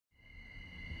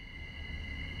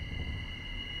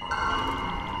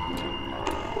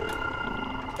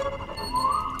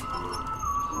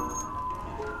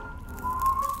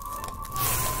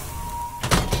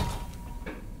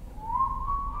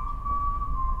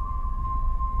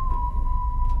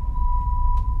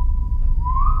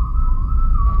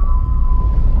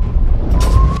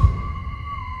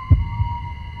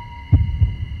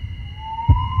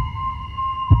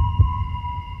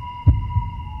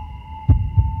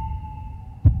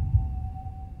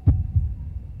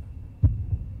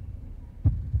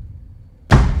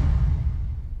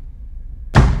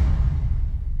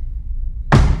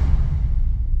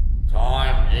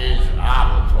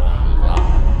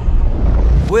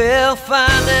We'll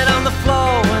find it on the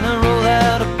floor when I roll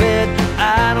out of bed.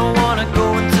 I don't wanna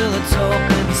go until it's all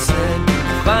been said.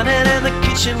 Find it in the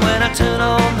kitchen when I turn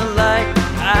on the light.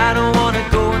 I don't wanna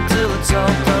go until it's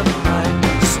all done right.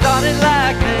 Started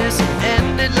like this,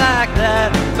 ended like that,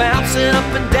 bouncing up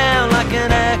and down like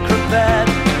an acrobat.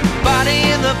 Body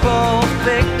in the bowl,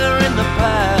 finger in the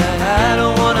pie. I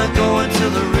don't wanna go until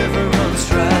the river runs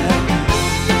dry.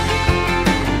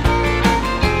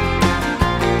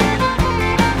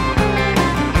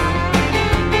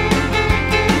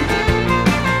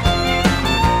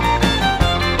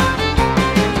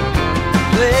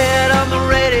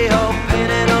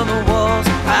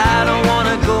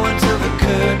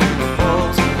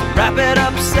 Wrap it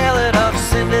up, sell it up,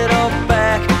 send it all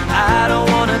back. I don't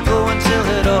wanna go until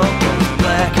it all goes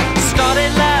black.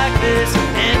 Started like this,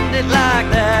 ended like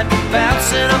that,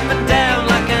 bouncing up and down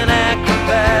like an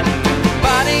acrobat.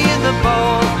 Body in the bowl,